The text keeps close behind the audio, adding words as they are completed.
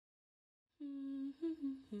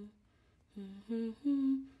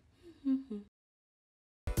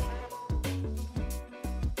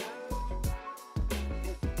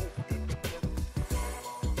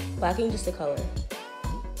Black ain't just a color.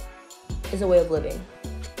 It's a way of living.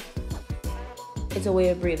 It's a way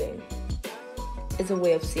of breathing. It's a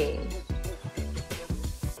way of seeing.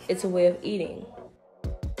 It's a way of eating.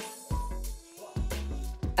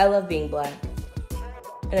 I love being Black,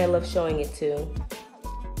 and I love showing it too.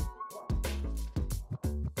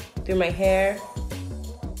 Through my hair,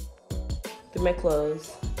 through my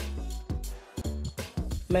clothes.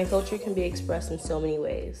 My culture can be expressed in so many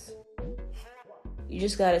ways. You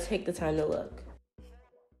just gotta take the time to look.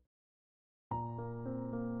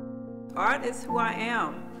 Art is who I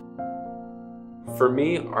am. For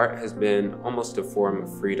me, art has been almost a form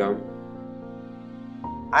of freedom.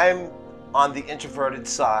 I'm on the introverted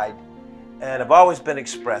side, and I've always been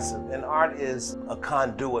expressive, and art is a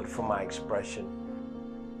conduit for my expression.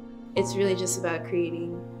 It's really just about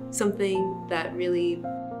creating something that really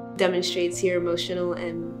demonstrates your emotional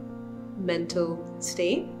and mental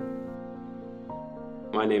state.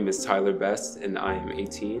 My name is Tyler Best, and I am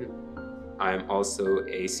 18. I am also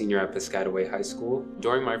a senior at Piscataway High School.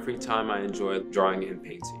 During my free time, I enjoy drawing and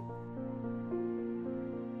painting.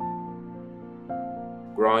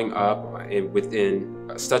 Growing up within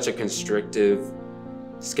such a constrictive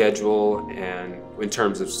schedule, and in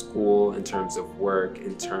terms of school, in terms of work,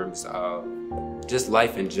 in terms of just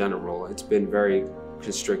life in general, it's been very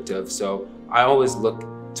constrictive. So I always look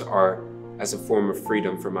to art as a form of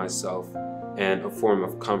freedom for myself and a form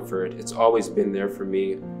of comfort. It's always been there for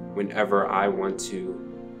me whenever I want to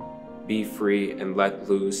be free and let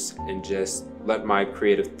loose and just let my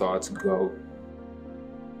creative thoughts go.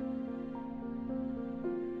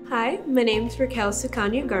 Hi, my name is Raquel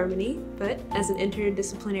Sukanya Garmany, but as an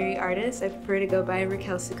interdisciplinary artist, I prefer to go by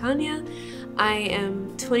Raquel Sukanya. I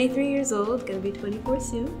am 23 years old, gonna be 24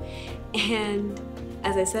 soon, and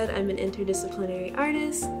as I said, I'm an interdisciplinary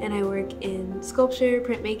artist, and I work in sculpture,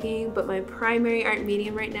 printmaking, but my primary art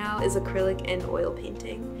medium right now is acrylic and oil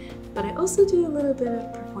painting. But I also do a little bit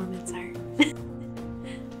of performance art.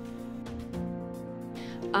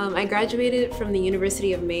 I graduated from the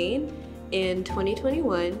University of Maine in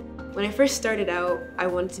 2021. When I first started out, I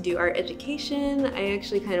wanted to do art education. I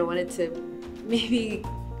actually kind of wanted to maybe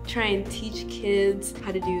try and teach kids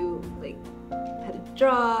how to do how to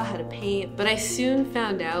draw, how to paint, but I soon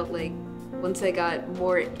found out, once I got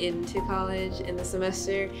more into college in the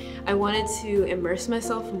semester, I wanted to immerse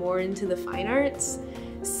myself more into the fine arts.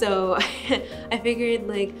 So I figured,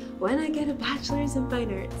 why not get a bachelor's in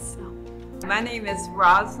fine arts? So. My name is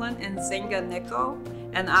Rosalind Nzinga Nickel,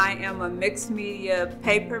 and I am a mixed media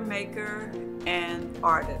paper maker and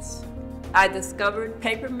artist. I discovered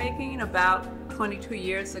paper making about 22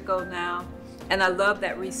 years ago now, and I love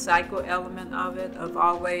that recycle element of it, of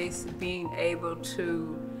always being able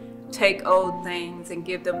to take old things and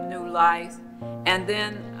give them new life. And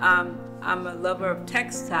then I'm a lover of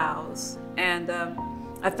textiles, and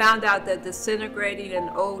I found out that disintegrating and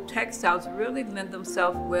old textiles really lend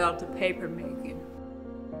themselves well to paper making.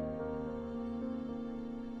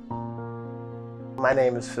 My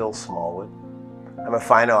name is Phil Smallwood. I'm a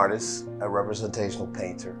fine artist, a representational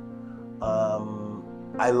painter.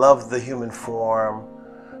 I love the human form,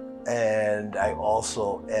 and I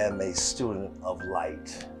also am a student of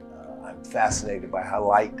light. I'm fascinated by how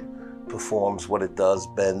light performs what it does,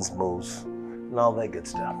 bends, moves, and all that good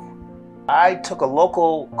stuff. I took a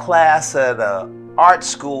local class at an art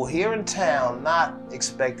school here in town, not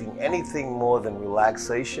expecting anything more than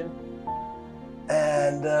relaxation.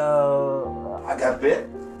 And I got bit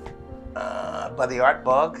by the art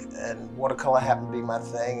bug, and watercolor happened to be my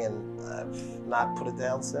thing, and I've not put it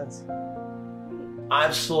down since.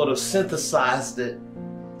 I've sort of synthesized the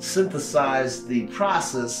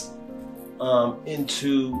process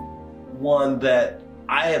into one that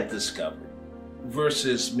I have discovered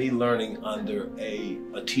versus me learning under a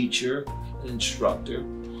teacher, an instructor,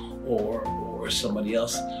 or somebody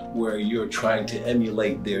else, where you're trying to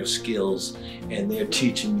emulate their skills and they're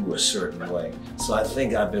teaching you a certain way. So I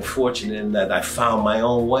think I've been fortunate in that I found my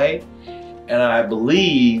own way, and I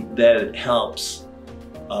believe that it helps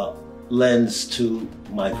lends to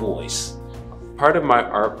my voice. Part of my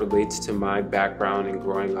art relates to my background in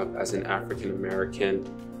growing up as an African American.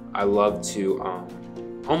 I love to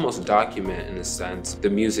almost document, in a sense, the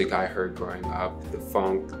music I heard growing up, the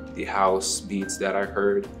funk, the house beats that I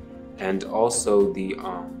heard, and also the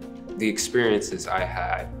experiences I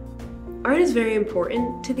had. Art is very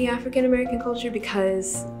important to the African American culture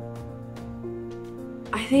because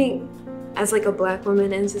I think as a Black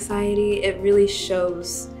woman in society, it really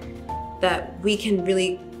shows that we can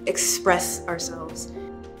really express ourselves.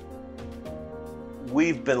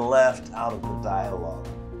 We've been left out of the dialogue.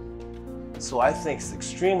 So I think it's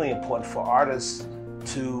extremely important for artists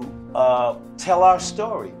to tell our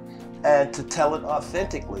story and to tell it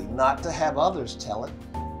authentically, not to have others tell it,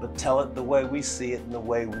 but tell it the way we see it and the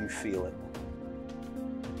way we feel it.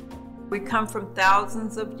 We come from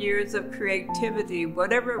thousands of years of creativity,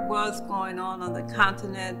 whatever it was going on the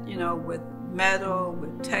continent, you know, with metal,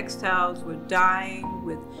 with textiles, with dyeing,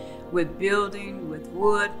 with building, with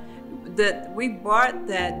wood, that we brought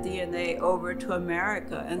that DNA over to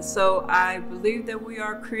America. And so I believe that we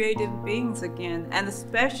are creative beings again, and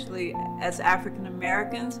especially as African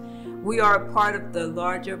Americans, we are a part of the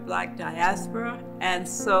larger Black diaspora. And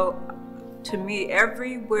so to me,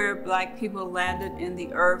 everywhere Black people landed in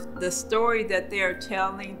the earth, the story that they are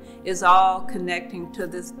telling is all connecting to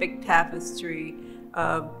this big tapestry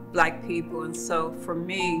of Black people. And so for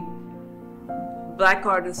me, Black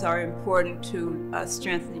artists are important to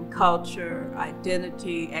strengthening culture,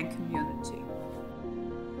 identity, and community.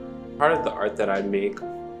 Part of the art that I make,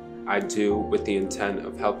 I do with the intent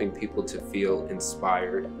of helping people to feel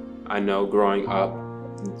inspired. I know growing up,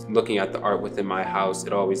 looking at the art within my house,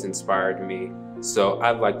 it always inspired me. So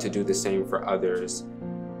I'd like to do the same for others.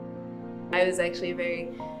 I was actually a very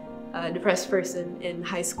depressed person in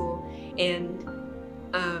high school, and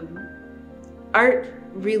art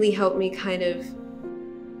really helped me kind of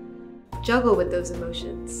juggle with those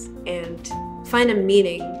emotions and find a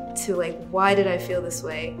meaning to, like, why did I feel this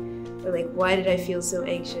way? Or like, why did I feel so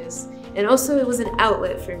anxious? And also it was an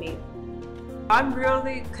outlet for me. I'm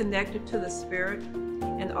really connected to the spirit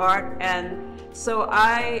in art, and so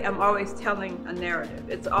I am always telling a narrative.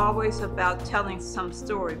 It's always about telling some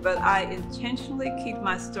story, but I intentionally keep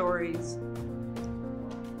my stories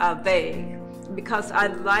vague, because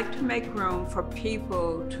I'd like to make room for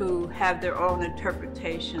people to have their own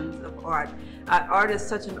interpretations of art. Art is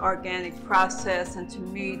such an organic process, and to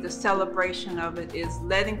me, the celebration of it is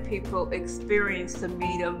letting people experience the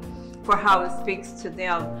medium for how it speaks to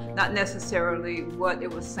them, not necessarily what it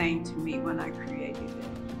was saying to me when I created it.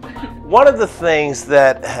 One of the things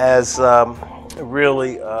that has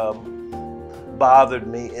really bothered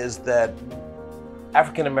me is that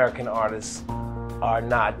African American artists are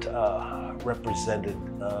not represented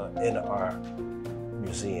in our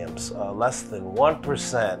museums. Less than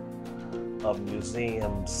 1% of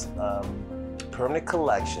museums' permanent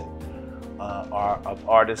collection are of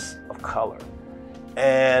artists of color.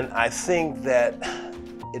 And I think that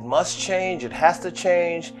it must change, it has to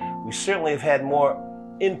change. We certainly have had more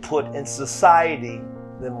input in society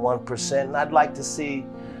than 1%, and I'd like to see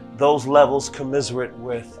those levels commiserate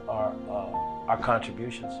with our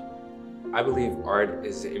contributions. I believe art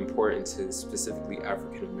is important to specifically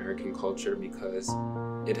African American culture because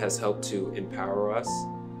it has helped to empower us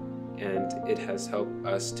and it has helped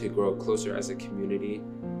us to grow closer as a community.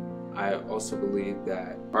 I also believe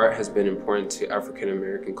that art has been important to African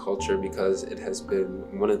American culture because it has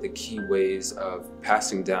been one of the key ways of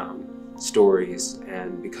passing down stories,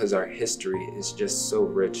 and because our history is just so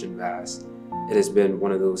rich and vast, it has been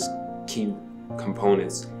one of those key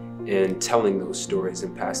components in telling those stories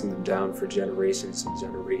and passing them down for generations and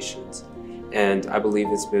generations. And I believe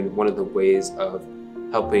it's been one of the ways of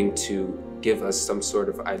helping to give us some sort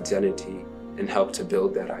of identity and help to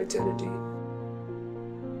build that identity.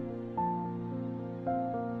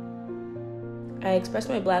 I express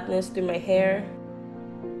my Blackness through my hair,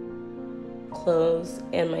 clothes,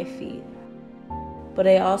 and my feet. But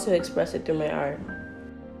I also express it through my art.